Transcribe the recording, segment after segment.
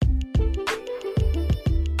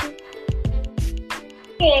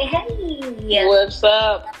Hey, hey. What's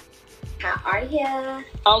up? How are ya?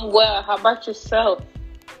 I'm well. How about yourself?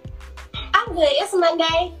 I'm good. It's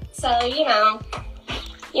Monday, so you know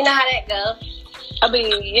how that goes. I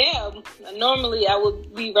mean, yeah. Normally I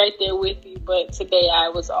would be right there with you, but today I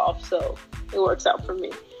was off, so it works out for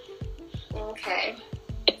me. Okay,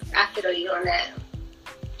 I feel you on that.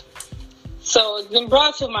 So it's been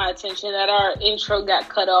brought to my attention that our intro got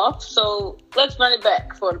cut off, so let's run it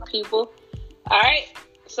back for the people. All right.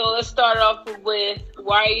 So let's start off with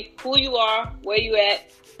who you are, where you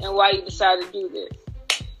at, and why you decided to do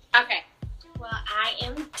this. Okay. Well, I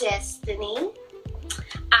am Destiny.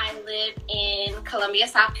 I live in Columbia,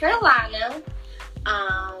 South Carolina,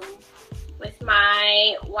 with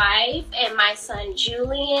my wife and my son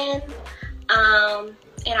Julian, and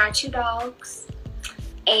our 2 dogs.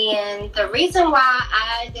 And the reason why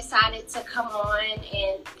I decided to come on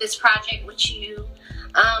in this project with you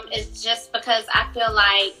is just because I feel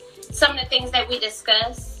like some of the things that we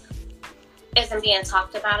discuss isn't being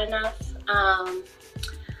talked about enough.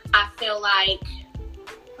 I feel like,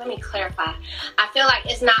 let me clarify. I feel like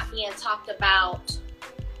it's not being talked about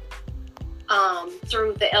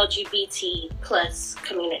through the LGBT plus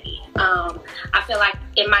community. I feel like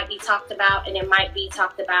it might be talked about, and it might be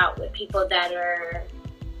talked about with people that are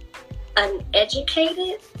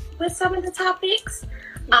uneducated with some of the topics.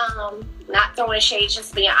 Not throwing shade,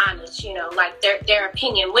 just being honest, like their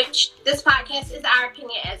opinion, which this podcast is our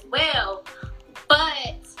opinion as well,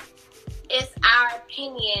 but it's our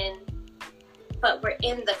opinion, but we're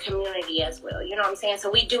in the community as well, you know what I'm saying? So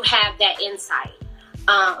we do have that insight.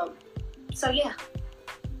 So yeah.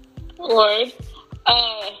 Word.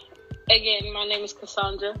 Again, my name is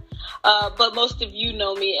Cassandra, but most of you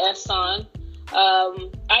know me as San.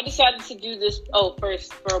 I decided to do this.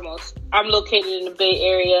 First and foremost, I'm located in the Bay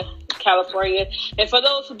Area, California. And for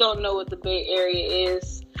those who don't know what the Bay Area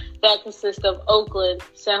is, that consists of Oakland,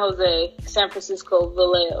 San Jose, San Francisco,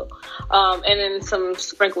 Vallejo, and then some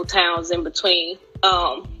sprinkled towns in between.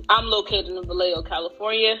 I'm located in Vallejo,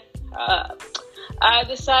 California. I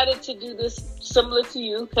decided to do this similar to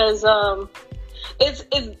you because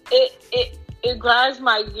it grinds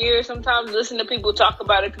my gears sometimes listening to people talk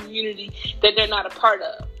about a community that they're not a part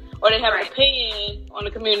of, or they have an opinion on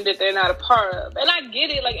a community that they're not a part of. And I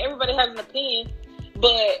get it, like everybody has an opinion,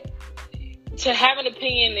 but to have an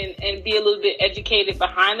opinion and be a little bit educated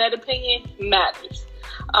behind that opinion matters.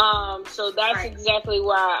 So that's exactly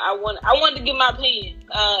why I wanted to give my opinion.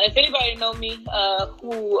 If anybody know me,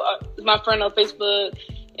 who is my friend on Facebook,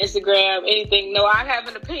 Instagram, anything, know I have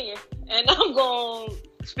an opinion, and I'm going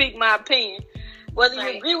to speak my opinion. Whether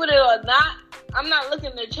you agree with it or not, I'm not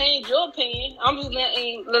looking to change your opinion. I'm just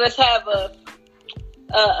let us have a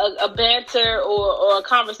banter or a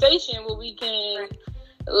conversation where we can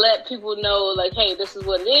let people know, like, hey, this is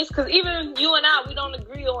what it is. Because even you and I, we don't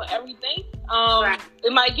agree on everything. We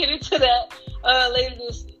might get into that later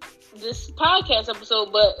this podcast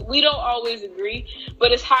episode, but we don't always agree.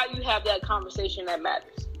 But it's how you have that conversation that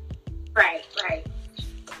matters. Right.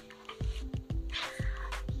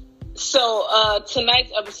 So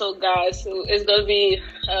tonight's episode, guys, is going to be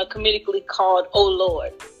comedically called "Oh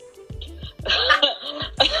Lord."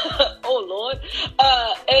 Oh Lord.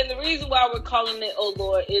 And the reason why we're calling it "Oh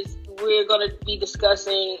Lord" is we're going to be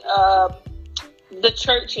discussing the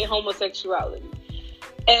church and homosexuality.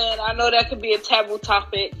 And I know that could be a taboo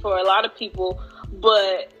topic for a lot of people,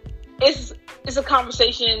 but it's a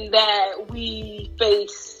conversation that we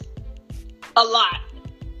face a lot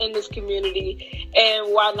in this community,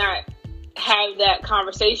 and why not have that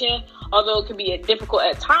conversation? Although it can be difficult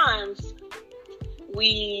at times,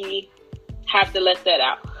 we have to let that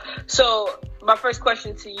out. So my first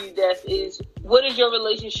question to you, Des, is what is your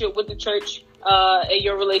relationship with the church and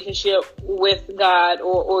your relationship with God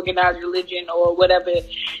or organized religion or whatever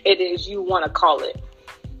it is you want to call it?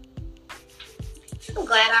 I'm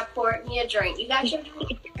glad I poured me a drink. You got your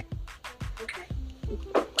drink?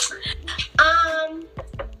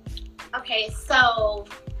 Okay, so,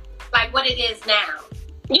 like, what it is now.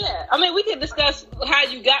 Yeah, I mean, we can discuss how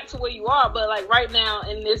you got to where you are, but, like, right now,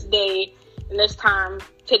 in this day, in this time,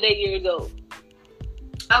 today, years old.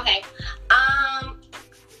 Okay. I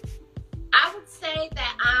would say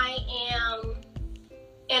that I am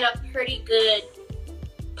in a pretty good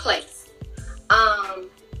place. I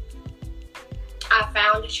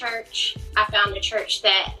found a church. I found a church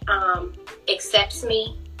that accepts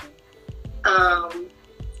me.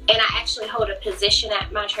 And I actually hold a position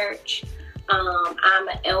at my church. I'm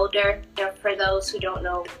an elder, and for those who don't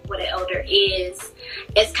know what an elder is,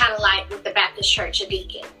 it's kind of like with the Baptist church, a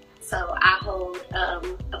deacon. So I hold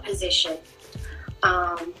a position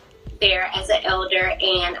there as an elder,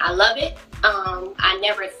 and I love it. I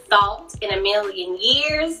never thought in a million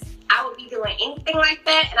years I would be doing anything like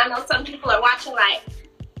that. And I know some people are watching like,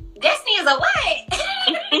 Destiny is a what?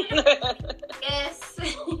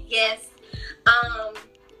 Yes.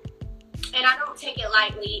 And I don't take it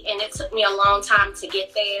lightly, and it took me a long time to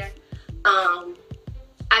get there.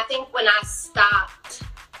 I think when I stopped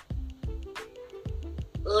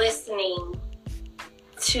listening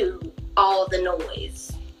to all the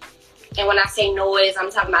noise, and when I say noise,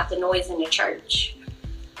 I'm talking about the noise in the church.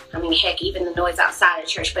 I mean, heck, even the noise outside the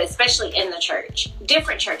church, but especially in the church.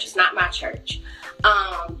 Different churches, not my church.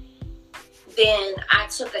 Then I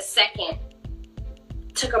took a second,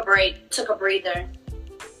 took a break, took a breather,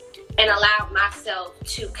 and allowed myself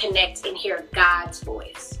to connect and hear God's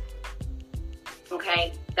voice.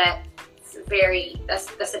 Okay, that's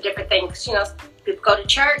a different thing. Because, you know, people go to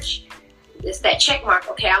church, it's that check mark.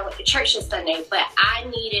 Okay, I went to church this Sunday, but I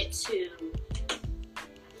needed to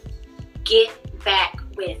get back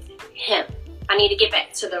with Him. I need to get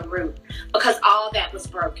back to the root, because all that was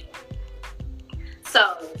broken.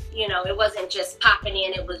 So, you know, it wasn't just popping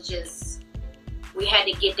in. It was just, we had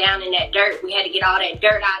to get down in that dirt. We had to get all that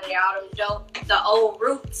dirt out of there, all the old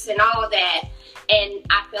roots and all that. And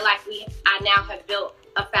I feel like I now have built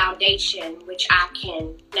a foundation which I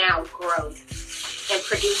can now grow and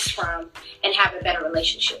produce from and have a better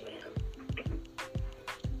relationship with Him.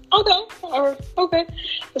 Okay.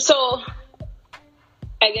 So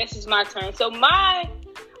I guess it's my turn. So my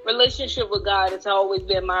relationship with God has always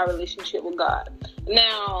been my relationship with God.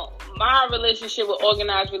 Now, my relationship with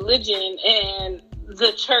organized religion and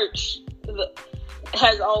the church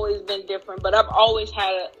has always been different, but I've always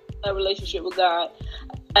had a relationship with God.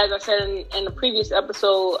 As I said in the previous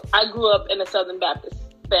episode, I grew up in a Southern Baptist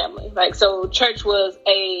family. So church was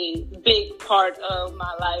a big part of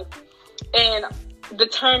my life and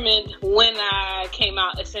determined when I came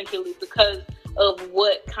out, essentially because of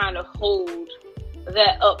what kind of hold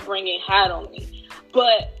that upbringing had on me.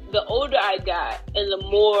 But the older I got and the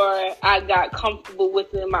more I got comfortable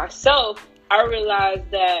within myself, I realized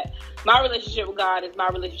that my relationship with God is my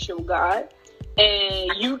relationship with God.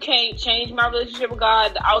 And you can't change my relationship with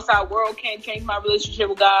God. The outside world can't change my relationship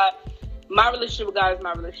with God. My relationship with God is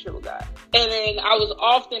my relationship with God. And then I was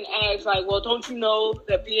often asked, like, well, don't you know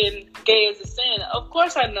that being gay is a sin? Of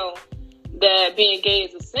course I know that being gay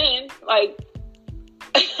is a sin. Like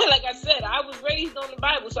I said, I was raised on the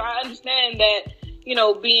Bible, so I understand that, you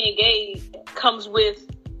know, being gay comes with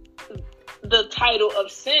the title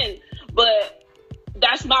of sin. But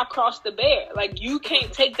that's my cross to bear. Like, you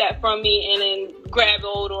can't take that from me and then grab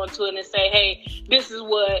hold onto it and say, hey, this is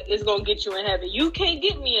what is going to get you in heaven. You can't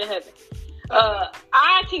get me in heaven.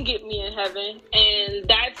 I can get me in heaven. And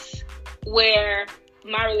that's where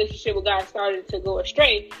my relationship with God started to go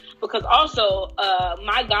astray. Because also,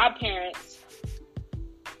 my godparents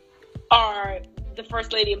are the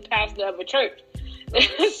first lady and pastor of a church.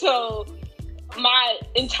 So my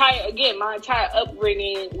entire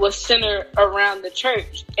upbringing was centered around the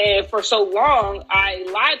church. And for so long, I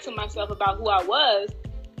lied to myself about who I was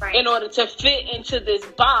in order to fit into this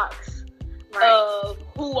box of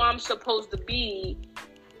who I'm supposed to be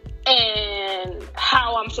and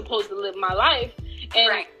how I'm supposed to live my life.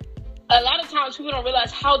 And a lot of times people don't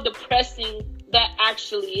realize how depressing that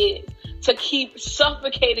actually is, to keep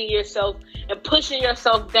suffocating yourself and pushing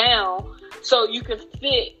yourself down so you can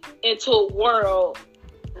fit into a world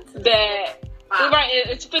that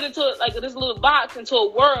it's fit into like this little box, into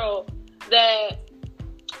a world that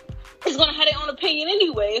is gonna have their own opinion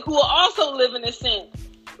anyway, who are also living in sin.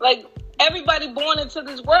 Like, everybody born into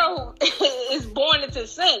this world is born into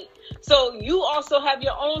sin. So you also have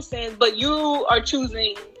your own sins, but you are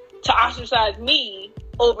choosing to ostracize me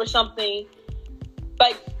over something.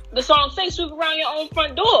 Like the song says, sweep around your own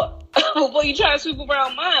front door before you try to sweep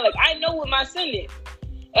around mine. Like, I know what my sin is,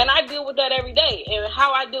 and I deal with that every day. And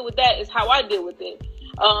how I deal with that is how I deal with it.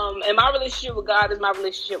 And my relationship with God is my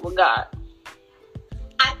relationship with God.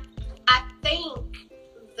 I think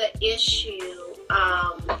the issue,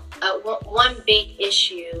 one big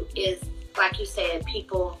issue is, like you said,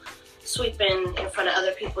 people sweeping in front of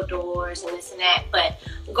other people's doors and this and that. But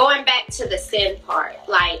going back to the sin part,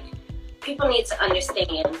 like, people need to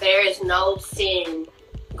understand there is no sin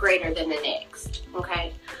greater than the next,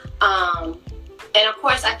 okay? And of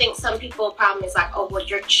course, I think some people's problem is like, oh, well,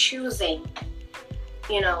 you're choosing,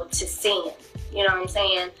 to sin. You know what I'm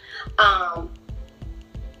saying?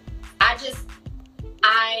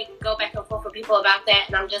 I go back and forth with people about that,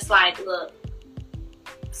 and I'm just like, look,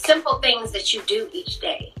 simple things that you do each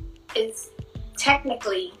day is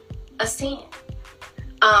technically a sin.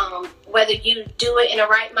 whether you do it in a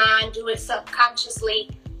right mind, do it subconsciously,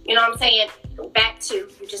 you know what I'm saying? Back to,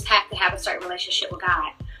 you just have to have a certain relationship with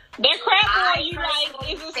God. That crab boil you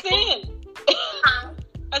like is a sin.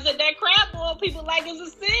 I said that crab boil people like is a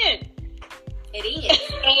sin. It is.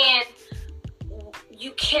 And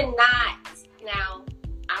you cannot, now,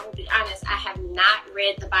 I will be honest, I have not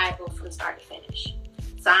read the Bible from start to finish.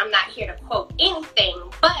 So I'm not here to quote anything,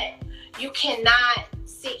 but you cannot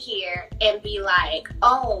sit here and be like,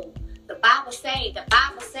 oh, the Bible say, the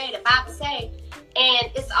Bible say, the Bible say,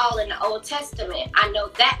 and it's all in the Old Testament. I know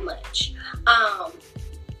that much.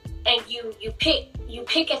 And you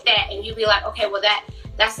pick at that and you be like, okay, well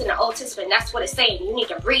that's in the Old Testament. That's what it's saying. You need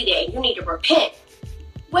to read it and you need to repent.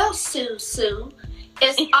 Well, Sue,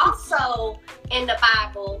 it's also in the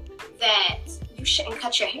Bible that you shouldn't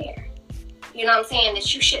cut your hair. You know what I'm saying?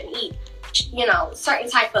 That you shouldn't eat, certain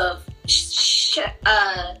type of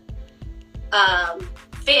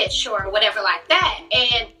fish or whatever like that.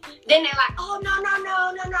 And then they're like, oh, no,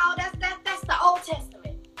 that's the Old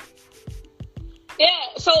Testament. Yeah,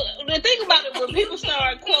 so the thing about it, when people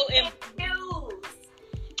start quoting...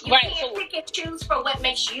 You can't pick and choose for what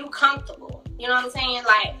makes you comfortable. You know what I'm saying?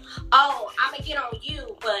 Like, oh, I'm going to get on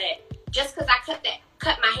you, but just because I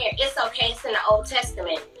cut my hair, it's okay, it's in the Old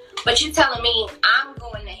Testament. But you telling me I'm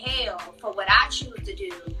going to hell for what I choose to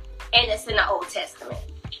do, and it's in the Old Testament.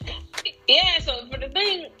 Yeah, so for the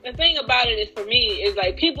thing about it is, for me, is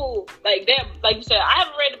like people like that, like you said, I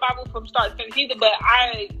haven't read the Bible from start to finish either, but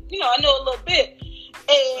I know a little bit.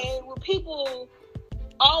 And what people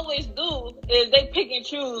always do is they pick and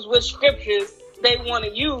choose which scriptures they want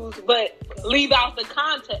to use, but leave out the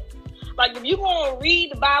context. Like, if you're going to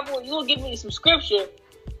read the Bible and you're going to give me some scripture,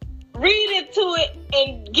 read into it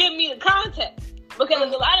and give me the context.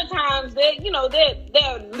 Because a lot of times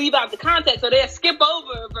they'll leave out the context, or they'll skip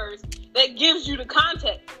over a verse that gives you the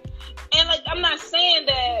context. And like, I'm not saying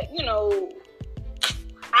that,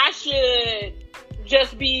 I should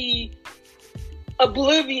just be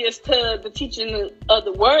oblivious to the teaching of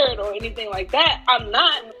the word or anything like that. I'm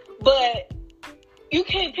not. But you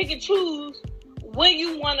can't pick and choose when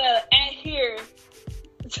you want to adhere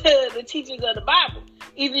to the teachings of the Bible.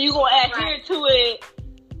 Either you're going to adhere to it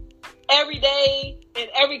every day, in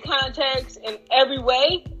every context, in every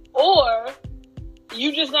way, or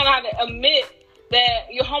you just going to have to admit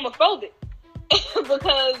that you're homophobic.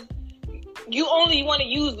 Because you only want to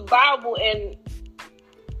use the Bible and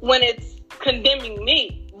when it's condemning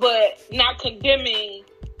me, but not condemning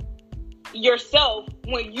yourself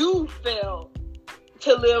when you fail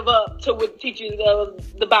to live up to what the teachings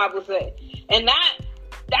of the Bible say. And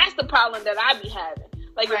that's the problem that I be having.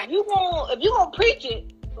 Like, if you gonna preach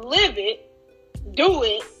it, live it, do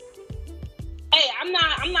it. Hey, I'm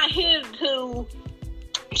not here to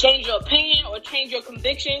change your opinion or change your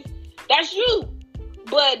convictions. That's you.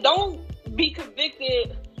 But don't be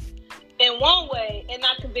convicted in one way and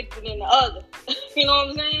not convicted in the other. You know what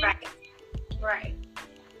I'm saying? Right.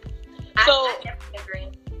 So, I definitely agree.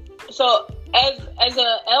 So, as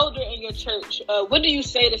an elder in your church, what do you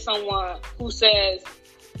say to someone who says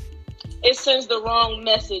it sends the wrong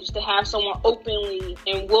message to have someone openly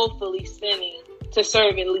and willfully sinning to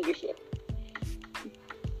serve in leadership?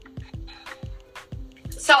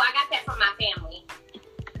 So I got that from my family.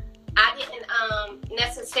 I didn't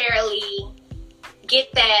necessarily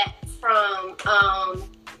get that from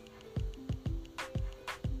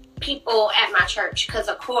people at my church, because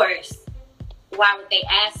of course, why would they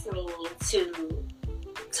ask me to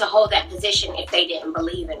hold that position if they didn't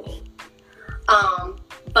believe in me?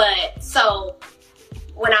 But so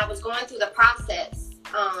when I was going through the process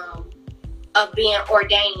of being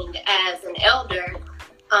ordained as an elder,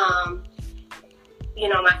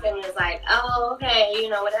 my family was like, oh, okay,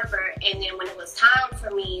 whatever. And then when it was time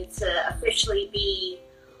for me to officially be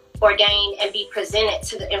ordained and be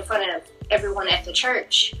presented in front of everyone at the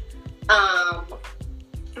church, I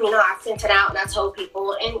sent it out and I told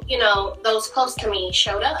people, and, those close to me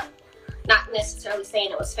showed up. Not necessarily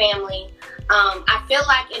saying it was family. I feel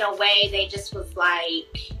like in a way they just was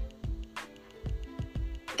like,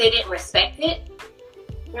 they didn't respect it.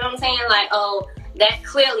 You know what I'm saying? Like, oh, that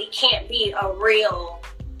clearly can't be a real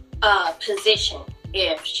position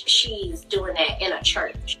if she's doing that in a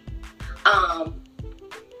church. And,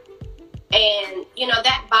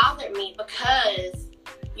 that bothered me because,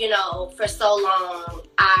 for so long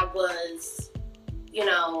I was,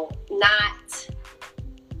 not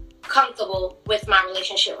comfortable with my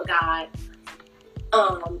relationship with God.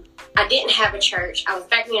 I didn't have a church. I was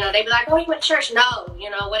back, they'd be like, oh, you went to church? No,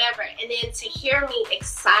 whatever. And then to hear me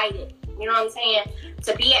excited, you know what I'm saying?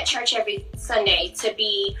 To be at church every Sunday, to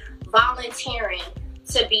be volunteering,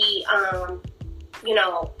 to be,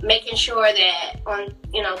 making sure that on,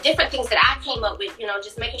 different things that I came up with,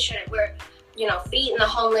 just making sure that we're, feeding the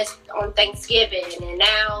homeless on Thanksgiving. And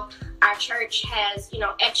now our church has,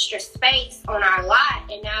 extra space on our lot.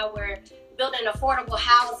 And now we're building affordable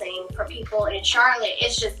housing for people in Charlotte.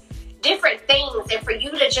 It's just different things. And for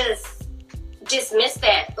you to just dismiss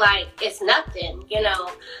that like it's nothing,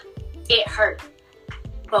 it hurt.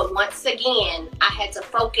 But once again, I had to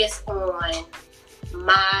focus on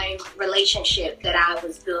my relationship that I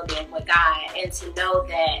was building with God, and to know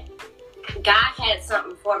that God had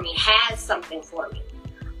something for me, has something for me,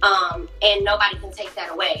 and nobody can take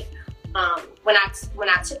that away. When I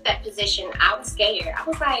took that position, I was scared. I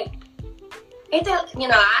was like, ain't that,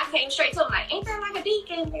 I came straight to him like, ain't that like a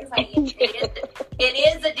deacon? It's like, it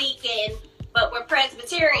is a deacon, but we're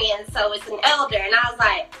Presbyterian, so it's an elder. And I was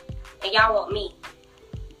like, and y'all want me?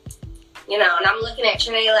 And I'm looking at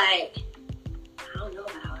Trinae like, I don't know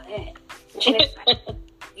about all that. Trinae's like,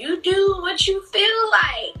 you do what you feel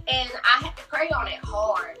like. And I had to pray on it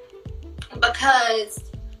hard, because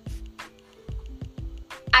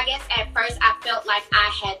I guess at first I felt like I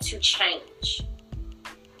had to change.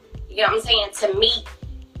 You know what I'm saying? To meet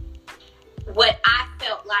what I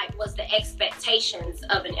felt like was the expectations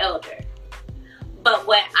of an elder. But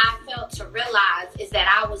what I failed to realize is that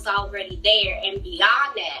I was already there and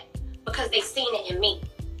beyond that, because they seen it in me.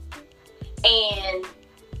 And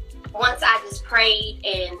once I just prayed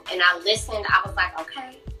and I listened, I was like,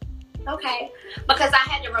 okay. Because I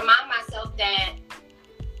had to remind myself that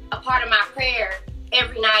a part of my prayer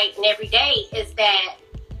every night and every day is that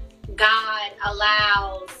God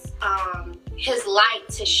allows his light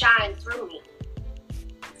to shine through me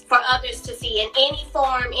for others to see in any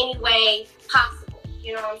form, any way possible.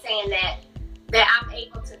 You know what I'm saying? That I'm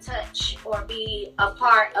able to touch or be a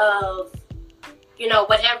part of,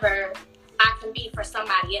 whatever I can be for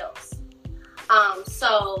somebody else.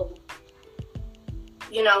 So,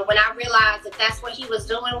 when I realized that that's what he was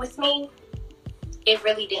doing with me, it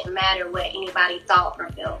really didn't matter what anybody thought or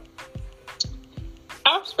felt.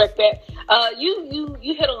 I respect that. You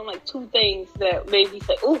hit on like two things that made me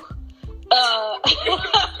say, ooh.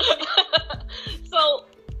 So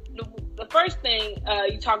the first thing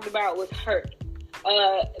you talked about was hurt.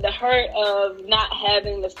 The hurt of not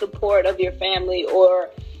having the support of your family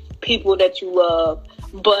or people that you love.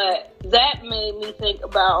 But that made me think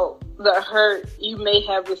about the hurt you may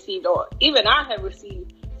have received, or even I have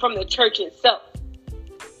received, from the church itself,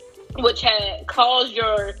 which had caused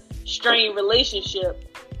your strained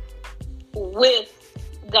relationship with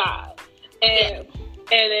God. And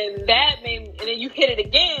then that made, and then you hit it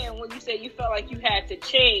again when you said you felt like you had to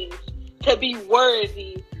change to be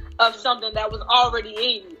worthy of something that was already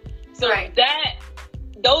in you. So right.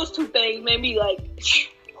 Those two things made me like,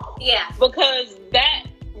 yeah, because that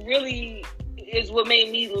really is what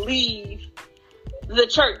made me leave the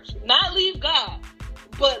church. Not leave God,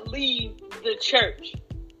 but leave the church.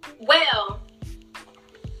 Well,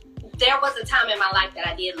 there was a time in my life that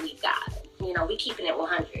I did leave God. We keeping it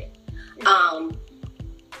 100.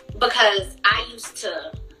 Because I used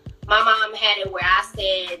to, my mom had it where I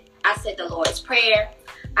said the Lord's Prayer.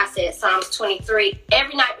 I said Psalms 23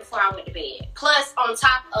 every night before I went to bed. Plus on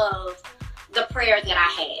top of the prayer that I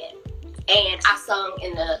had. And I sung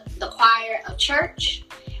in the choir of church.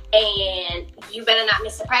 And you better not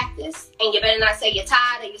miss a practice. And you better not say you're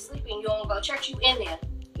tired or you're sleeping, you don't go to church, you in there.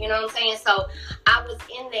 You know what I'm saying? So I was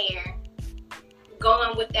in there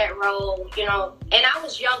going with that role, and I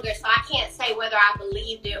was younger, so I can't say whether I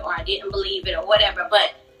believed it or I didn't believe it or whatever,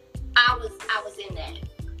 but I was in that.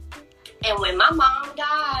 And when my mom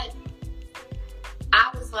died,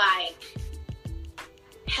 I was like,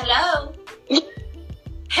 hello?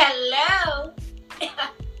 Hello?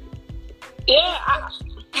 Yeah.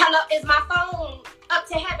 Hello, is my phone up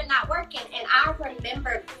to heaven not working? And I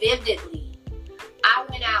remember vividly, I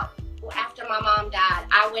went out, after my mom died,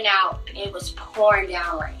 I went out, it was pouring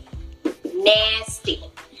down rain. Nasty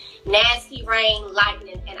rain,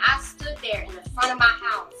 lightning. And I stood there in the front of my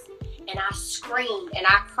house and I screamed and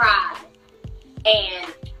I cried.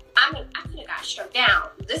 And I could have got struck down.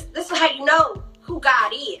 This is how you know who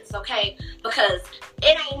God is, okay? Because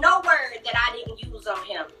it ain't no word that I didn't use on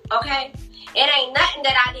him, okay? It ain't nothing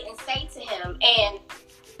that I didn't say to him. And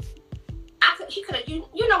he could have,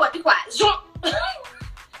 you know what, be quiet.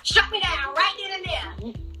 Shut me down right then and there.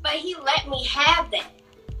 But he let me have that.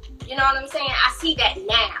 You know what I'm saying? I see that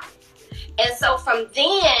now. And so from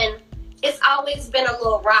then, it's always been a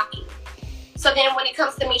little rocky. So then when it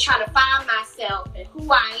comes to me trying to find myself and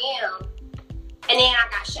who I am, and then I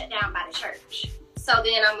got shut down by the church. So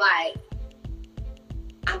then I'm like,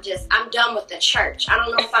 I'm done with the church. I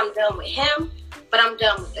don't know if I'm done with him, but I'm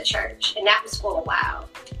done with the church. And that was for a while.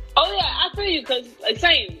 Oh yeah, I feel you, because like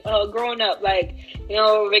same, growing up, like,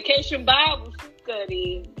 vacation Bible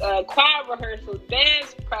study, choir rehearsal,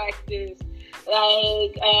 dance practice,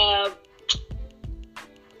 like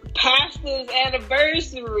pastor's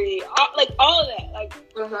anniversary, all of that, like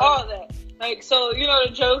all of that. Like, so, the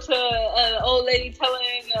jokes, an old lady telling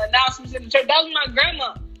announcements in the church, that was my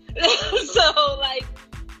grandma. So, like,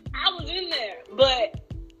 I was in there. But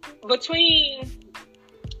between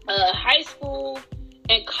high school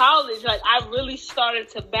and college, like, I really started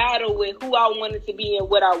to battle with who I wanted to be and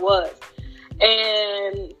what I was.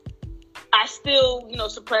 And I still,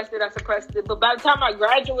 suppressed it. But by the time I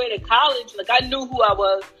graduated college, like, I knew who I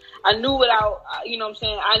was. I knew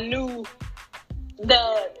I knew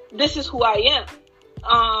that this is who I am.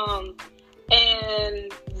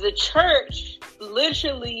 And the church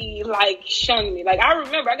literally, like, shunned me. Like, I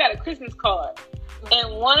remember I got a Christmas card,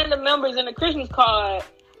 and one of the members in the Christmas card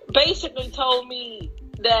basically told me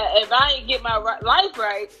that if I didn't get my life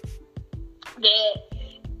right, that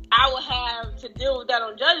I would have to deal with that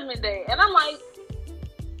on Judgment Day. And I'm like,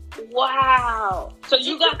 wow. So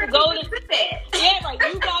you got to go to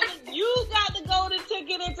you got the golden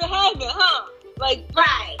ticket into heaven, huh? Like,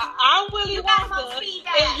 right. I'm Willy Wonka,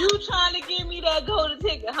 and you trying to give me that golden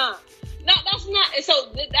ticket, huh? No, that's not. So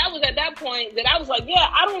that was at that point that I was like, yeah,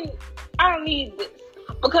 I don't need this,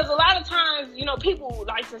 because a lot of times, people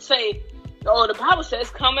like to say, oh, the Bible says,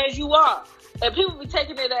 "Come as you are," and people be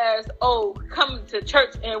taking it as, oh, come to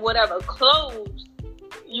church and whatever clothes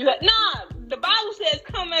you have. Nah, the Bible says,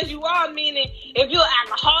 "Come as you are," meaning if you're an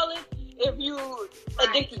alcoholic, if you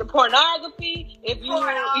addicted to pornography, if you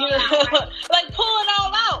like, pull it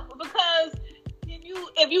all out. Because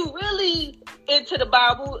if you really into the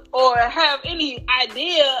Bible or have any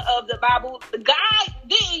idea of the Bible, God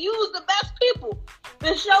didn't use the best people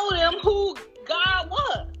to show them who God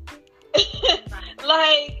was.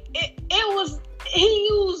 Like, it was, he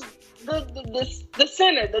used the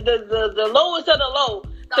sinner, the lowest of the low,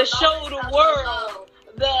 to show the world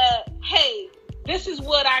that, hey, this is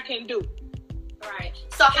what I can do. Right.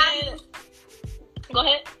 So go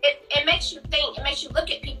ahead. It makes you think. It makes you look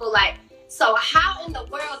at people like, so how in the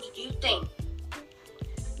world do you think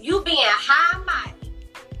you being high and mighty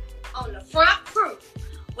on the front crew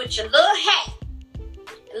with your little hat,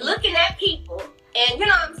 looking at people, and you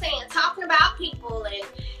know what I'm saying, talking about people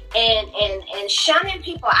and shunning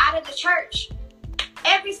people out of the church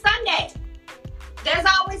every Sunday? There's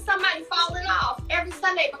always somebody falling off every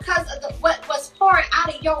Sunday because of what was pouring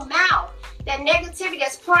out of your mouth. That negativity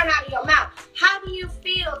that's pouring out of your mouth. How do you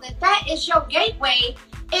feel that is your gateway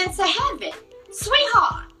into heaven?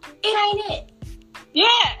 Sweetheart, it ain't it.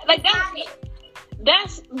 Yeah, like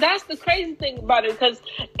that's the crazy thing about it. Because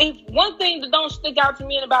if one thing that don't stick out to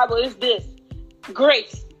me in the Bible is this: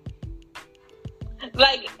 grace.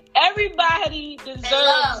 Like, everybody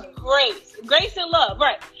deserves grace and love,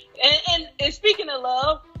 right? And speaking of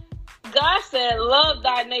love, God said, "Love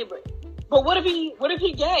thy neighbor." But what if he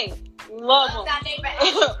gave? Love thy neighbor.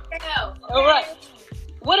 All right.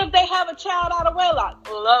 What if they have a child out of wedlock?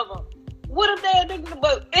 Love them. What if they're addicted?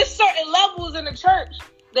 But it's certain levels in the church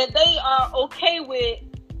that they are okay with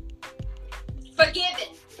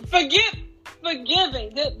forgiving.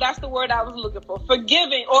 That's the word I was looking for.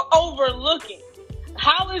 Forgiving or overlooking.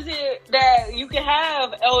 How is it that you can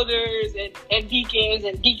have elders and deacons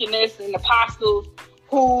and deaconess and apostles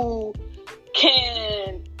who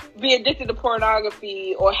can be addicted to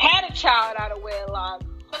pornography or had a child out of wedlock?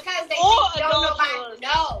 Because they think nobody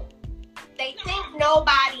knows. They think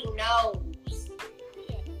nobody knows.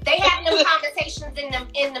 They have them conversations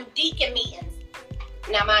in them deacon meetings.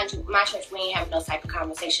 Now, mind you, my church, we ain't having those type of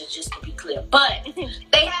conversations, just to be clear. But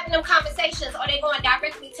they having them conversations, or they going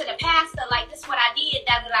directly to the pastor, like, this is what I did,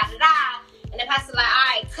 da-da-da-da-da. And the pastor like,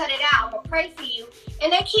 all right, cut it out, I'm going to pray for you.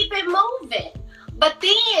 And they keep it moving. But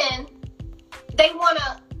then they want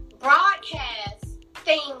to broadcast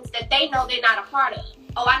things that they know they're not a part of.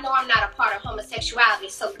 Oh, I know I'm not a part of homosexuality,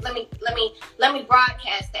 so let me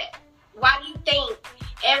broadcast that. Why do you think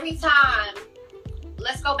every time,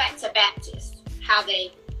 let's go back to Baptist, how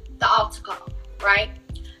the altar call, right?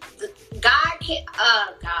 The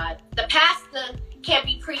pastor can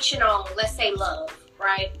be preaching on, let's say, love,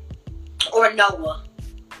 right? Or Noah,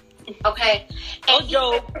 okay? And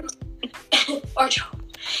Job. Or Job.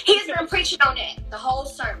 He's been preaching on that the whole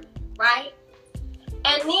sermon, right?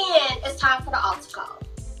 And then it's time for the altar call.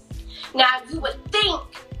 Now, you would think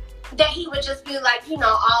that he would just be like,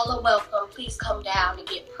 all are welcome. Please come down and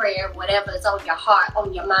get prayer. Whatever is on your heart,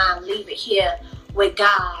 on your mind, leave it here. with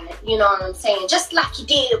God, you know what I'm saying? Just like you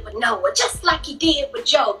did with Noah, just like you did with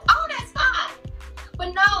Job. Oh, that's fine.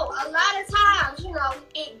 But no, a lot of times, you know,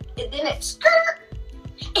 then it's skirt.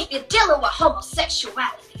 If you're dealing with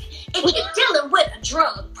homosexuality, if you're dealing with a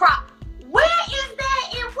drug problem, where is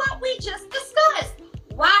that in what we just discussed?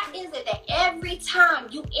 Why is it that every time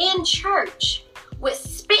you in church with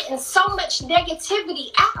spitting so much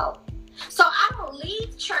negativity out? So I don't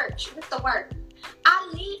leave church with the word.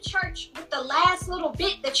 I leave church with the last little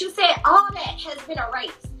bit that you said. All that has been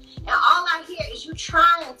erased. And all I hear is you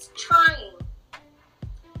trying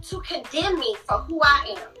to condemn me for who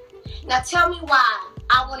I am. Now tell me why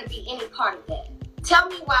I want to be any part of that. Tell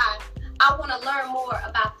me why I want to learn more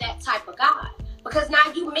about that type of God. Because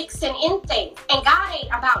now you mixing in things. And God ain't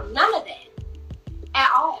about none of that at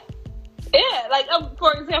all. Yeah, like,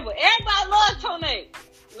 for example, everybody loves Tone.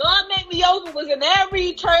 Lord Make Me Over was in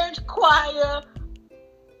every church choir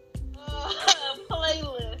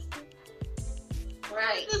playlist.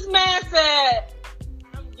 Right. This man said,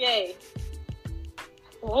 I'm gay.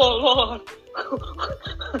 Oh, Lord.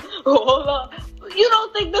 Oh, Lord. You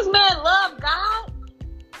don't think this man loved God?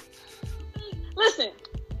 Listen,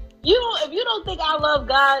 if you don't think I love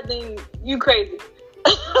God, then you crazy.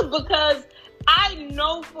 Because I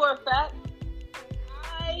know for a fact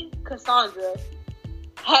Cassandra,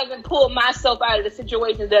 haven't pulled myself out of the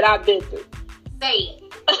situations that I've been through. Say it.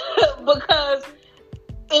 Because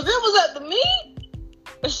if it was up to me,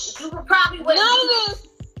 you probably wouldn't. None of this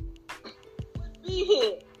would be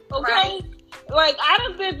here. Okay? Right. Like, I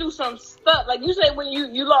done been through some stuff. Like you said, when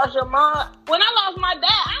you lost your mom. When I lost my dad,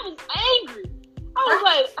 I was angry. I was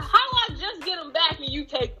like, how I just get him back and you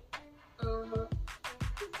take him? Mm-hmm.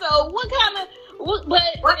 So what kind of God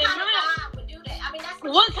would do that? I mean, that's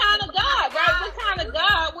what kind of God, right? What kind of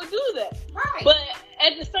God would do that? Right. But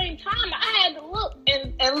at the same time, I had to look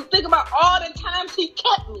and think about all the times he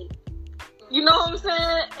kept me. You know what I'm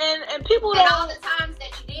saying? And people and all the times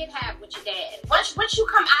that you did have with your dad. Once you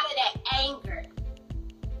come out of that anger,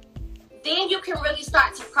 then you can really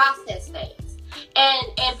start to process things.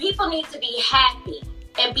 And people need to be happy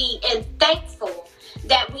and thankful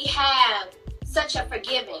that we have such a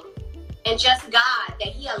forgiving and just God, that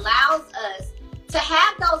he allows us to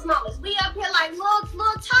have those moments. We up here like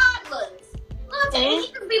little toddlers. And he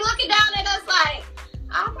can be looking down at us like,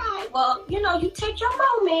 all right, well, you know, you take your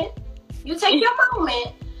moment. You take your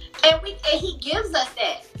moment. And he gives us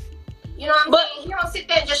that. You know what I'm saying? He don't sit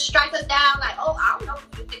there and just strike us down like, oh, I don't know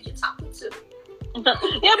who you think you're talking to.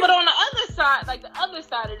 Yeah, but on the other side, like the other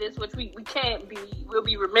side of this, which we'll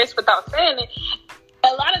be remiss without saying it,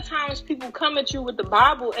 a lot of times people come at you with the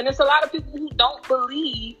Bible, and it's a lot of people who don't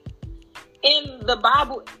believe in the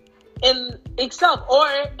Bible in itself or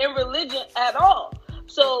in religion at all.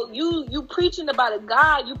 So you preaching about a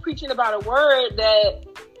God, you preaching about a word that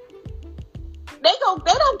they don't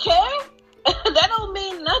care. That don't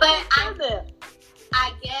mean nothing to them.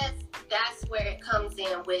 I guess that's where it comes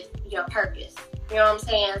in with your purpose. You know what I'm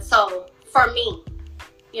saying? So for me,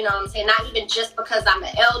 you know what I'm saying? Not even just because I'm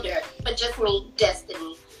an elder, but just me,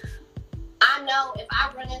 Destiny. I know if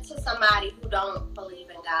I run into somebody who don't believe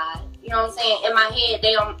in God, you know what I'm saying? In my head,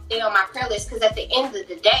 they on my prayer list, because at the end of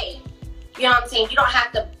the day, you know what I'm saying? You don't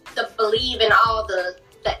have to believe in all the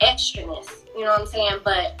extraness, you know what I'm saying?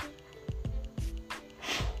 But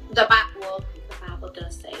the Bible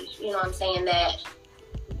does say, you know what I'm saying, that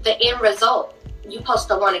the end result, you're supposed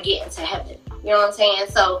to want to get into heaven. You know what I'm saying?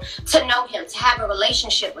 So to know him, to have a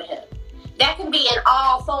relationship with him, that can be in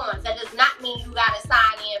all forms. That does not mean you got to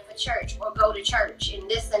sign in for church or go to church and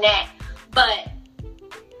this and that. But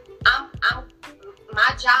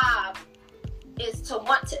my job is to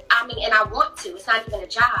want to, and I want to, it's not even a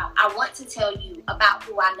job. I want to tell you about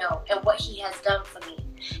who I know and what he has done for me.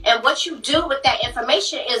 And what you do with that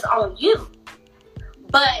information is on you.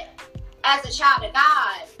 But as a child of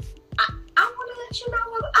God, I want to let you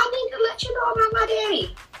know, I need to let you know about my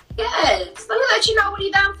daddy. Yes, let me let you know what he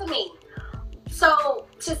done for me. So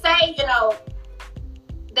to say, you know,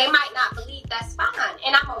 they might not believe, that's fine.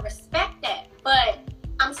 And I'm going to respect that. But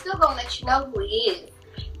I'm still going to let you know who he is.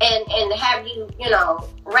 And have you, you know,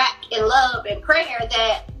 wrapped in love and prayer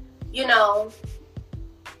that, you know,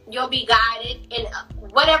 you'll be guided in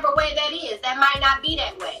whatever way that is. That might not be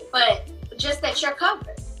that way. But just that you're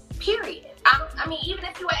covered. Period. I mean, even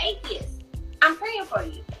if you're an atheist, I'm praying for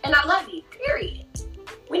you. And I love you. Period.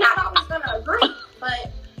 We're not always going to agree.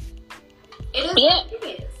 But it is what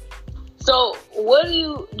it is. So what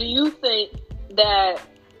do you think that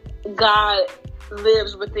God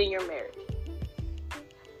lives within your marriage?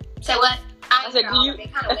 Say what? I said, they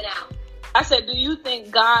kind of went out. I said, do you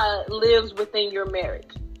think God lives within your marriage?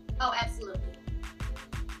 Oh, absolutely.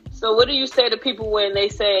 So what do you say to people when they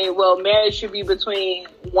say, well, marriage should be between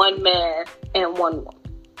one man and one woman?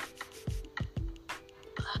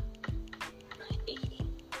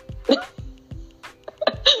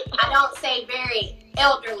 I don't say very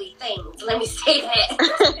elderly things. Let me say that.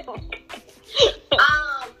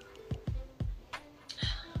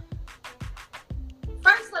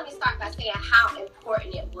 First, let me start by saying how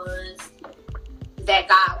important it was that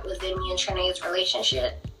God was in me and Trinae's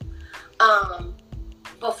relationship.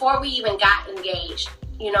 Before we even got engaged,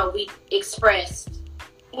 we expressed,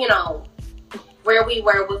 where we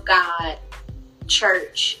were with God,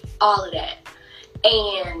 church, all of that.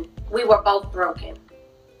 And we were both broken.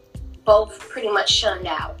 Both pretty much shunned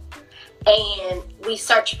out. And we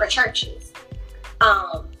searched for churches.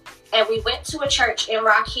 And we went to a church in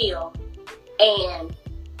Rock Hill. And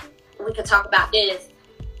we could talk about this.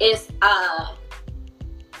 It's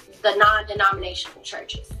the non-denominational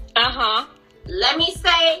churches. Uh-huh. Let me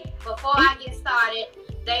say, before I get started,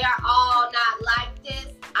 they are all not like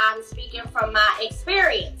this. I'm speaking from my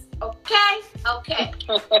experience. Okay.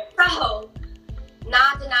 So,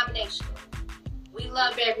 non-denominational. We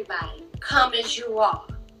love everybody. Come as you are.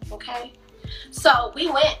 Okay? So, we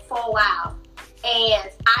went for a while,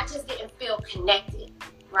 and I just didn't feel connected,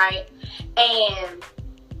 right? And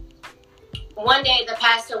one day the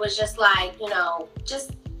pastor was just like,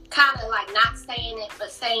 just kind of like not saying it,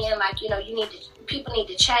 but saying like, people need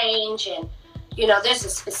to change, and there's a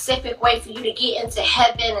specific way for you to get into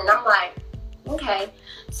heaven. And I'm like, okay.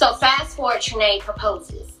 So fast forward, Trinae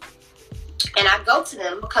proposes, and I go to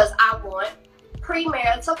them because I want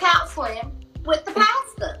premarital counseling with the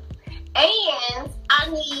pastor, and I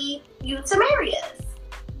need you to marry us.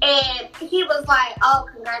 And he was like, oh,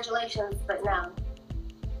 congratulations, but no,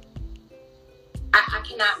 I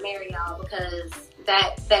cannot marry y'all because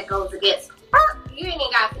that goes against, you ain't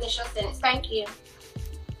even gotta finish your sentence, thank you.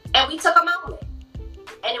 And we took a moment,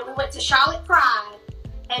 and then we went to Charlotte Pride,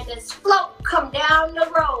 and this float come down the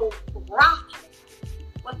road rocking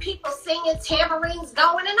with people singing, tambourines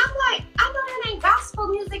going, and I'm like, I know that ain't gospel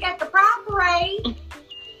music at the Pride Parade.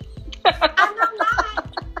 I know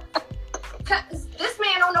not. Cause this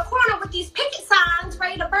man on the corner with these picket signs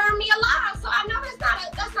ready to burn me alive, so I know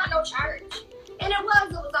that's not no church. And it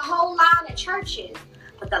was a whole line of churches.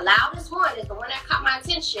 But the loudest one is the one that caught my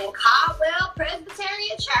attention, Caldwell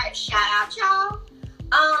Presbyterian Church. Shout out, y'all.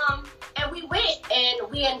 And we went and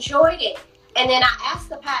we enjoyed it. And then I asked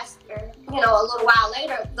the pastor, a little while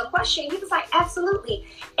later, the question. He was like, absolutely.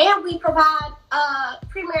 And we provide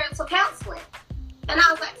premarital counseling. And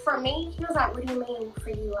I was like, for me? He was like, what do you mean for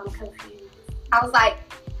you? I'm confused. I was like,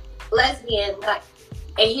 lesbian.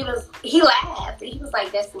 And he laughed. And he was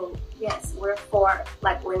like, that's me. Yes, we're for,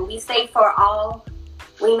 like, when we say for all,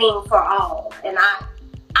 we mean for all. And I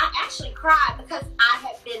actually cried because I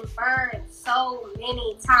had been burned so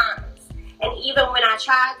many times. And even when I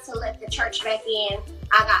tried to let the church back in,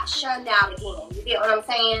 I got shunned out again. You get what I'm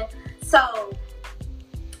saying? So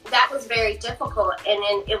that was very difficult. And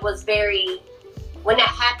then when that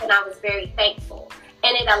happened, I was very thankful.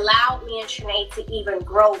 And it allowed me and Trinae to even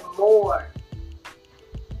grow more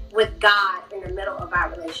with God in the middle of our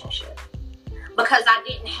relationship. Because I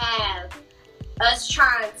didn't have us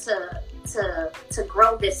trying to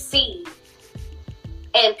grow this seed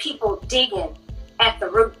and people digging at the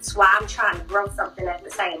roots while I'm trying to grow something at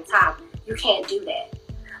the same time. You can't do that.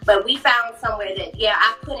 But we found somewhere that,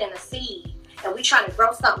 I put in a seed and we trying to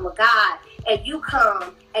grow something with God, and you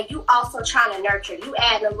come and you also trying to nurture. You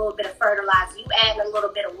adding a little bit of fertilizer, you adding a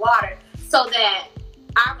little bit of water so that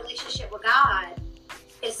our relationship with God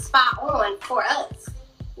is spot on for us.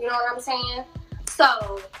 You know what I'm saying?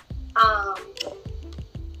 So, I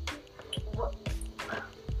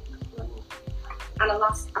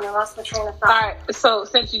lost my train of thought. All right, so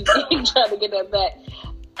since you trying to get that back,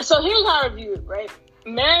 so here's how I view it, right?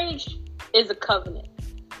 Marriage is a covenant.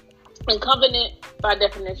 And covenant, by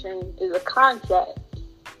definition, is a contract,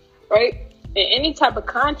 right? And any type of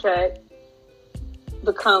contract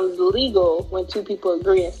becomes legal when two people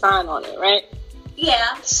agree and sign on it, right?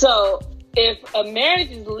 Yeah. So if a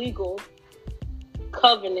marriage is legal,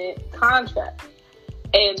 covenant, contract,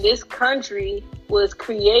 and this country was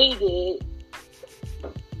created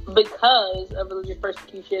because of religious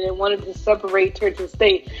persecution and wanted to separate church and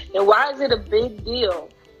state, then why is it a big deal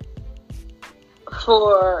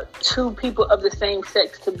for two people of the same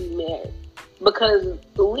sex to be married? Because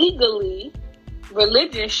legally,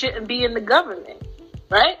 religion shouldn't be in the government,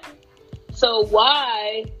 right? So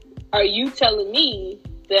why are you telling me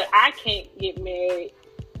that I can't get married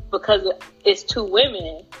because it's two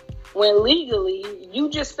women when legally you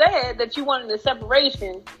just said that you wanted a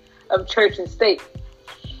separation of church and state?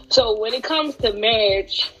 So when it comes to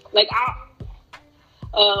marriage, like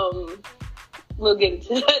we'll get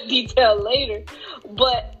into that detail later,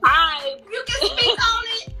 but you can speak on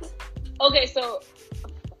it. Okay, so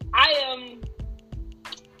I am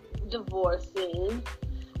divorcing,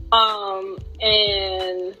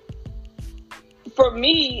 and for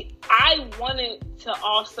me, I wanted to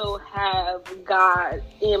also have God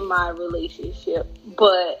in my relationship,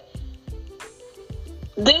 but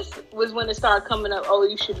this was when it started coming up, oh,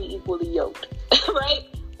 you should be equally yoked, right?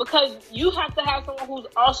 Because you have to have someone who's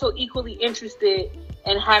also equally interested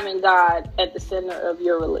in having God at the center of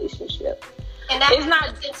your relationship. And that has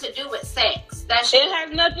nothing to do with sex. It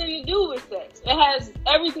has nothing to do with sex. It has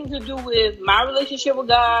everything to do with my relationship with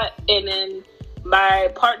God and then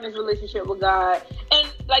my partner's relationship with God. And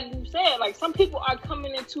like you said, like some people are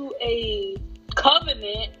coming into a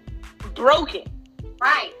covenant broken.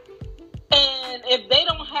 Right. And if they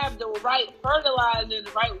don't have the right fertilizer,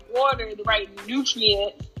 the right water, the right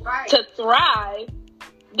nutrients to thrive,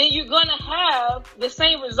 then you're going to have the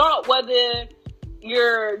same result, whether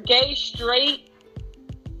you're gay, straight,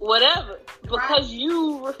 whatever, because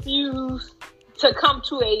you refuse to come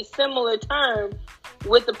to a similar term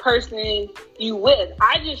with the person you with.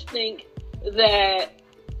 I just think that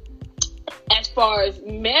as far as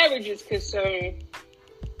marriage is concerned,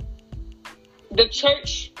 the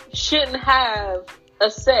church shouldn't have a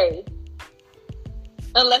say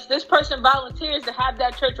unless this person volunteers to have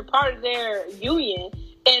that church a part of their union,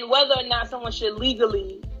 and whether or not someone should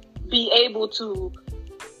legally be able to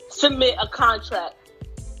submit a contract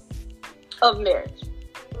of marriage.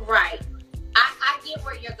 Right. I get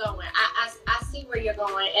where you're going. I see where you're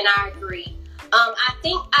going, and I agree.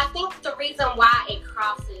 I think the reason why it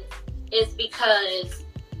crosses is because,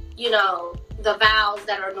 the vows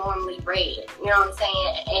that are normally read. You know what I'm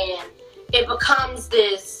saying? And it becomes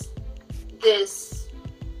this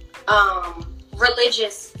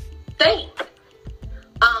religious thing.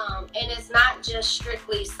 And it's not just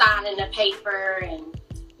strictly signing a paper and,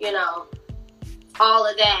 all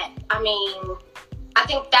of that. I mean, I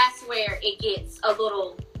think that's where it gets a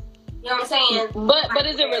little, you know what I'm saying? But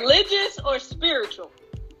is it religious or spiritual?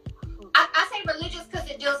 I say religious because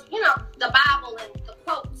it deals, the Bible and the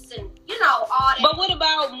quotes and, all that. But what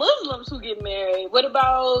about Muslims who get married? What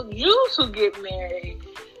about Jews who get married?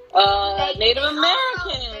 Native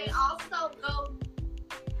Americans. They also go,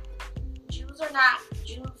 Jews are not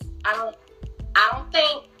Jews. I don't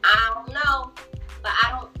know, but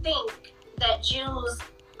I don't think that Jews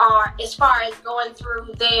are, as far as going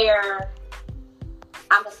through their,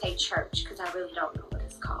 I'm going to say church, because I really don't know what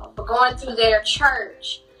it's called, but going through their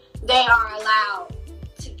church, they are allowed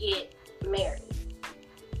to get married.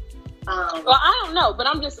 Well, I don't know, but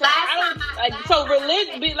I'm just saying,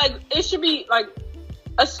 religion be like, it should be like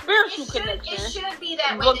a spiritual connection. It should be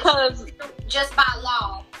that way, because just by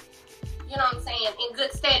law, you know what I'm saying, in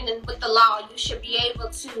good standing with the law, you should be able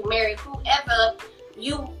to marry whoever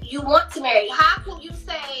you want to marry. How can you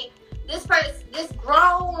say this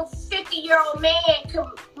grown 50-year-old man can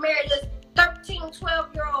marry this 13,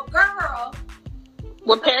 12-year-old girl?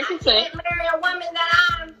 With parent consent. I can't marry a woman that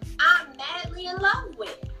I'm madly in love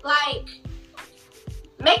with. Like,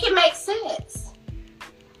 make it make sense.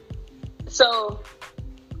 So,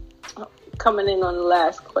 coming in on the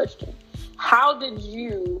last question, how did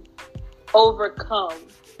you overcome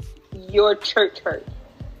your church hurt?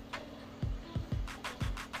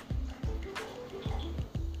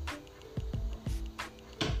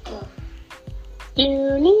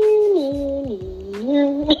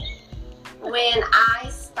 When I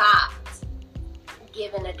stopped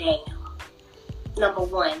giving a damn. Number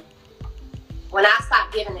one, when I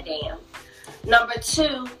stopped giving a damn. Number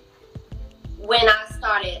two, when I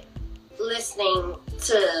started listening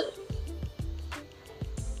to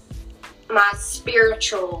my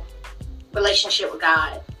spiritual relationship with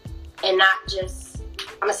God, and not just,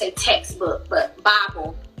 I'm gonna say textbook, but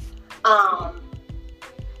Bible.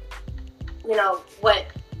 What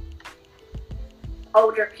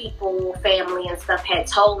older people, family and stuff had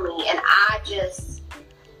told me, and I just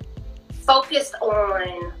focused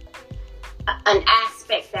on an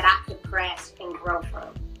aspect that I could grasp and grow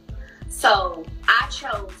from. So I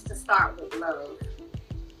chose to start with love,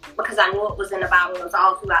 because I knew it was in the Bible. It was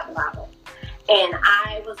all throughout the Bible. And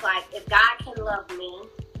I was like, if God can love me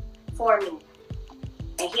for me,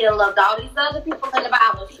 and he done loved all these other people in the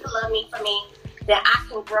Bible, if he can love me for me, then I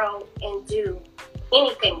can grow and do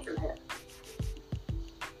anything through him.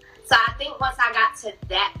 So I think once I got to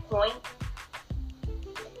that point,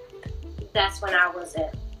 that's when I was it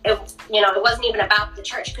wasn't even about the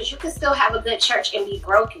church, because you can still have a good church and be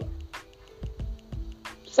broken.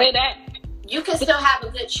 Say that. You can still have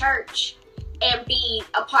a good church and be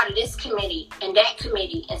a part of this committee and that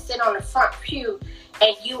committee and sit on the front pew,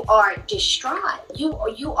 and you are distraught. You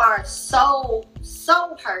are so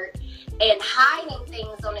hurt and hiding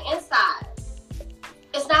things on the inside.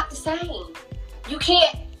 It's not the same. You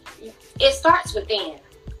can't. It starts within.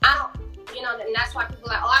 And that's why people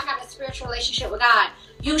are like, oh, I got a spiritual relationship with God.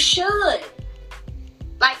 You should.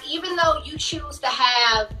 Like, even though you choose to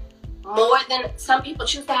have some people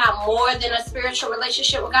choose to have more than a spiritual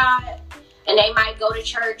relationship with God, and they might go to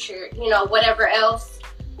church or, whatever else,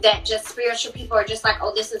 that just spiritual people are just like,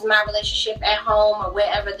 oh, this is my relationship at home or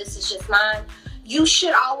wherever, this is just mine. You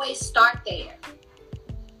should always start there.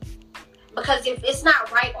 Because if it's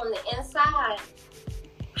not right on the inside,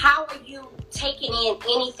 how are you taking in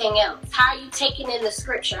anything else? How are you taking in the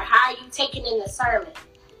scripture? How are you taking in the sermon?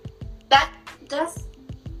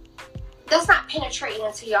 That's not penetrating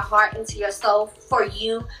into your heart, into your soul, for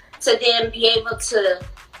you to then be able to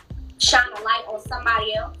shine a light on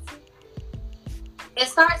somebody else. It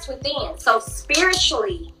starts within. So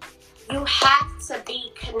spiritually, you have to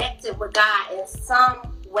be connected with God in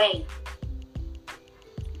some way.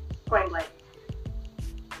 Point blank.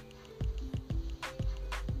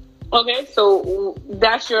 Okay, so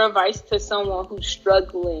that's your advice to someone who's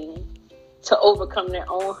struggling to overcome their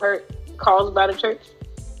own hurt caused by the church?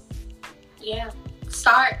 Yeah.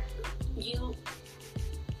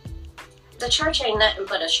 The church ain't nothing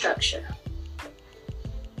but a structure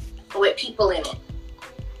with people in it.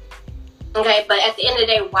 Okay, but at the end of the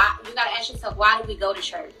day, why you gotta ask yourself, why do we go to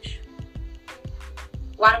church?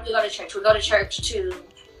 Why do we go to church? We go to church to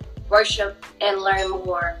worship and learn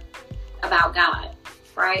more about God,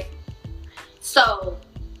 right? So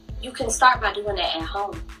you can start by doing that at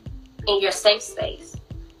home in your safe space,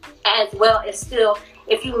 as well as still,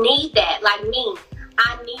 if you need that, like me,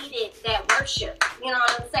 I needed that worship. You know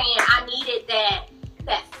what I'm saying? I needed that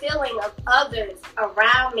feeling of others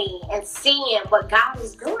around me and seeing what God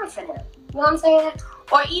was doing for them. You know what I'm saying?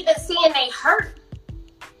 Or even seeing they hurt.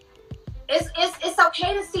 It's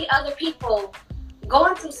okay to see other people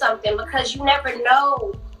going through something, because you never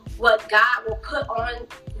know what God will put on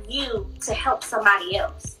you to help somebody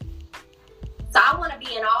else. So I want to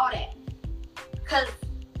be in all that, because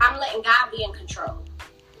I'm letting God be in control.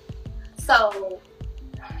 So,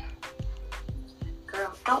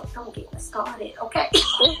 girl, don't get me started, okay? So,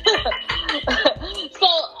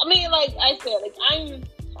 I mean, like I said, like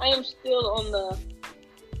I am still on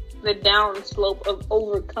the down slope of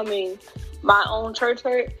overcoming my own church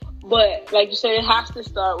hurt, but like you said, it has to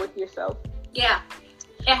start with yourself. Yeah.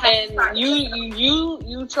 And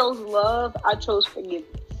you chose love, I chose forgiveness.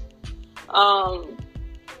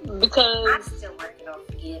 Because I'm still working on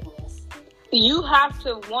forgiveness. You have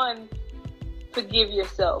to, one, forgive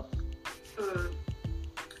yourself.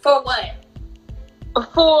 For what?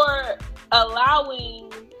 For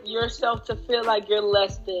allowing yourself to feel like you're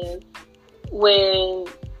less than when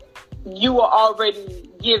you were already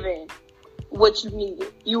given what you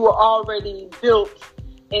needed. You were already built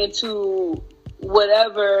into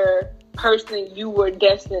whatever person you were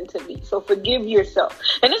destined to be. So forgive yourself.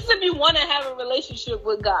 And this is if you want to have a relationship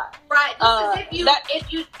with God. Right. This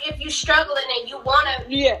is if you struggling and you want to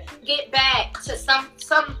get back to some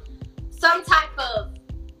type of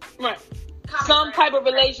some type of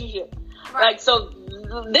relationship. Right. Like, so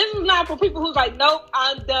this is not for people who's like, nope,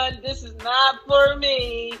 I'm done. This is not for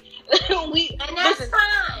me. And that's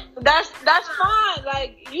fine. That's fine.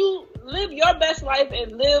 Like, you live your best life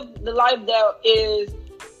and live the life that is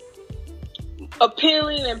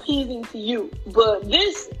appealing and pleasing to you. But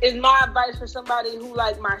this is my advice for somebody who,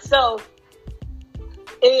 like myself,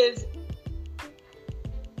 is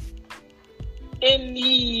in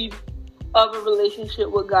need of a relationship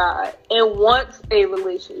with God and wants a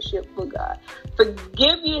relationship with God.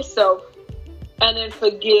 Forgive yourself and then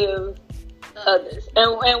forgive others.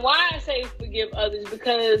 And why I say forgive others,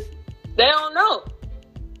 because they don't know.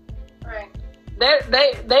 Right.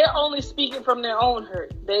 They're only speaking from their own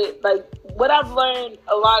hurt. They, like, what I've learned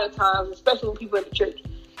a lot of times, especially with people in the church,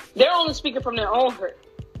 they're only speaking from their own hurt.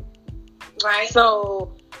 Right.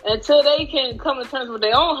 So until they can come to terms with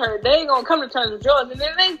their own hurt, they ain't gonna come to terms with yours, and it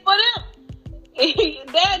ain't for them.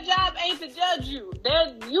 Their job ain't to judge you.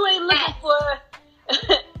 You ain't looking for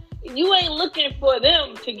you ain't looking for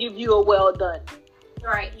them to give you a well done.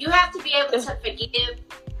 Right. You have to be able to forgive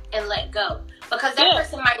and let go, because that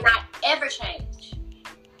person might not ever change.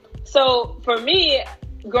 So for me,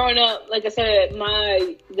 growing up, like I said,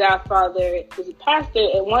 my godfather was a pastor,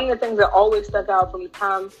 and one of the things that always stuck out from the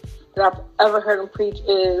time that I've ever heard him preach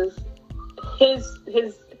is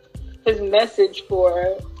his message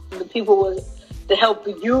for the people was to help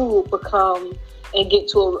you become and get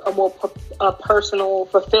to a more personal,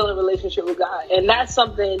 fulfilling relationship with God. And that's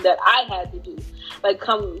something that I had to do. Like,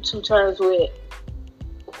 come to terms with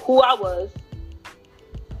who I was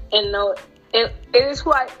and know it is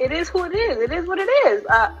who it is. It is what it is.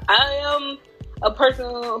 I am a person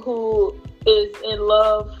who is in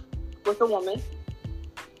love with a woman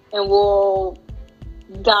and will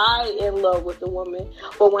die in love with a woman.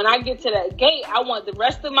 But when I get to that gate, I want the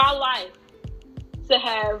rest of my life to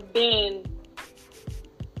have been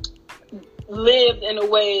lived in a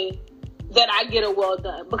way that I get it well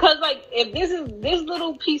done. Because, like, if this is this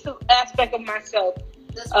little piece of aspect of myself,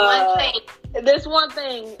 this one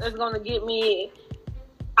thing is going to get me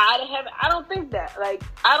out of heaven. I don't think that. Like,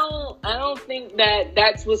 I don't think that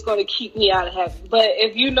that's what's going to keep me out of heaven. But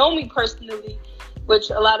if you know me personally, which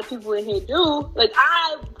a lot of people in here do, like,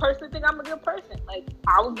 I personally think I'm a good person. Like,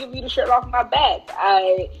 I will give you the shirt off my back.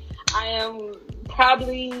 I am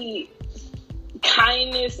probably...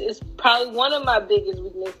 Kindness is probably one of my biggest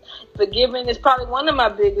weaknesses. Forgiving is probably one of my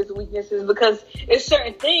biggest weaknesses, because it's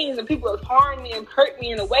certain things and people have harmed me and hurt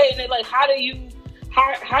me in a way, and they're like, how do you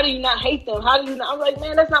not hate them? How do you not? I'm like,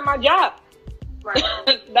 man, that's not my job. Right.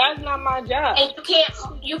 That's not my job. And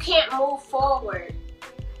you can't move forward.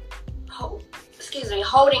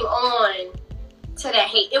 Holding on to that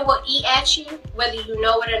hate. It will eat at you, whether you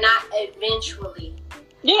know it or not. Eventually,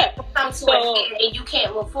 yeah. Come to an end, and you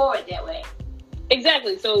can't move forward that way.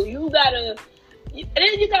 Exactly. So you gotta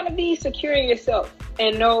be secure in yourself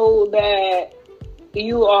and know that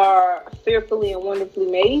you are fearfully and wonderfully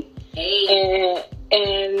made. Hey.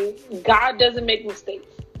 And God doesn't make mistakes.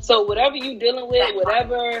 So whatever you're dealing with,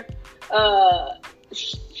 whatever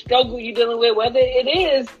struggle you're dealing with, whether it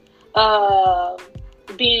is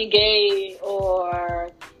being gay or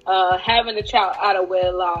having a child out of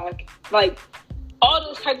wedlock, like, all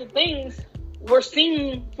those types of things were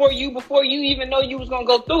seen for you before you even know you was going to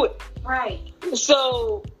go through it. Right.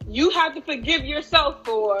 So you have to forgive yourself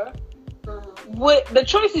for what the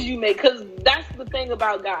choices you make, because that's the thing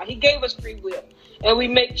about God. He gave us free will, and we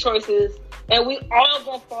make choices, and we all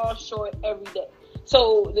going to fall short every day.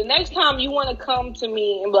 So the next time you want to come to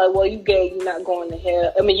me and be like, well, you gay, you're not going to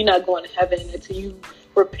hell. I mean, you're not going to heaven until you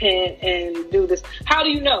repent and do this. How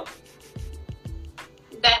do you know?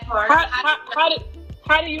 That part. How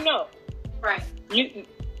do you know? Right.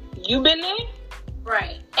 You been there?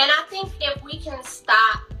 Right. And I think if we can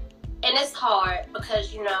stop, and it's hard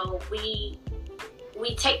because, you know, we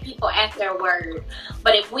take people at their word,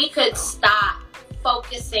 but if we could stop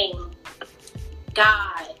focusing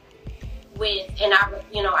God in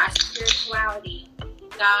our spirituality,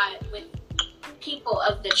 God with people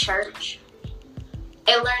of the church,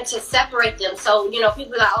 and learn to separate them. So, you know,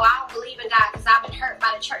 people are like, oh, I don't believe in God because I've been hurt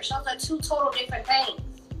by the church. Those are two total different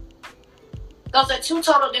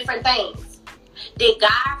things. Did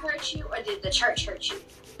God hurt you, or did the church hurt you?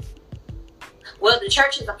 Well, the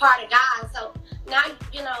church is a part of God, so now,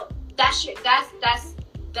 you know, that's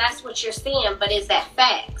what you're seeing, but is that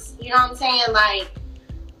facts? You know what I'm saying? Like,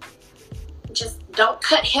 just don't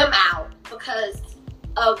cut him out because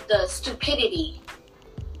of the stupidity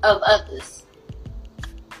of others.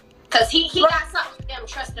 Because he got something for them,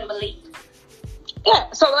 trust and believe.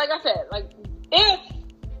 Yeah, so like I said, like, if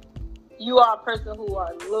you are a person who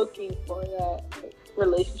are looking for that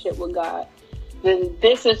relationship with God, then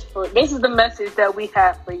this is the message that we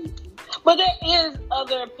have for you. But there is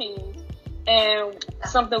other opinions, and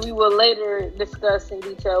something we will later discuss in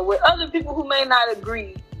detail with other people who may not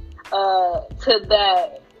agree to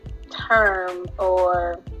that term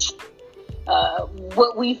or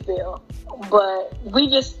what we feel. But we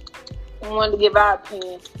just wanted to give our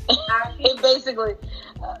opinion. It basically,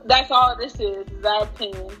 that's all this is our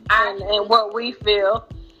opinion and what we feel.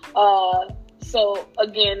 So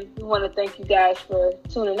again, we want to thank you guys for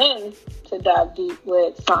tuning in to Dive Deep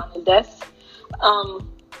with Son and Des.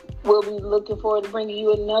 We'll be looking forward to bringing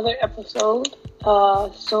you another episode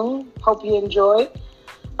soon. Hope you enjoyed.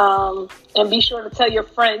 And be sure to tell your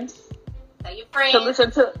friends. Tell your friends.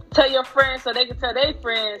 Tell your friends so they can tell their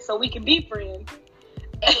friends so we can be friends.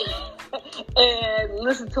 Hey. And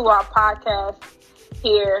listen to our podcast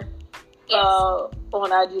here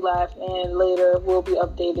on IG Live, and later we'll be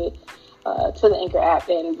updated to the Anchor app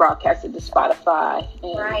and broadcasted to Spotify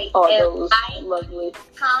and all those lovely.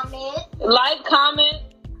 Comment. Let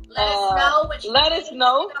us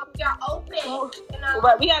know. You're open. You know?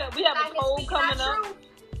 Right, we have a poll coming up.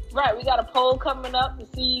 Right, we got a poll coming up to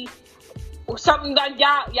see something that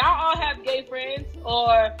y'all all have gay friends,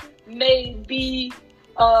 or may be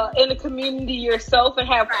in the community yourself and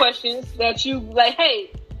have questions that you like.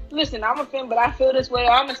 Hey, listen, I'm a femme, but I feel this way,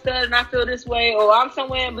 or I'm a stud and I feel this way, or I'm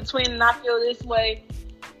somewhere in between and I feel this way.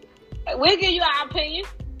 We'll give you our opinion.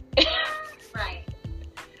 Right.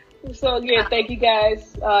 So again, thank you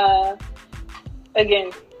guys.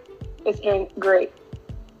 Again, it's been great.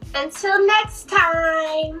 Until next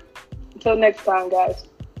time. Until next time, guys.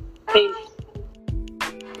 Peace.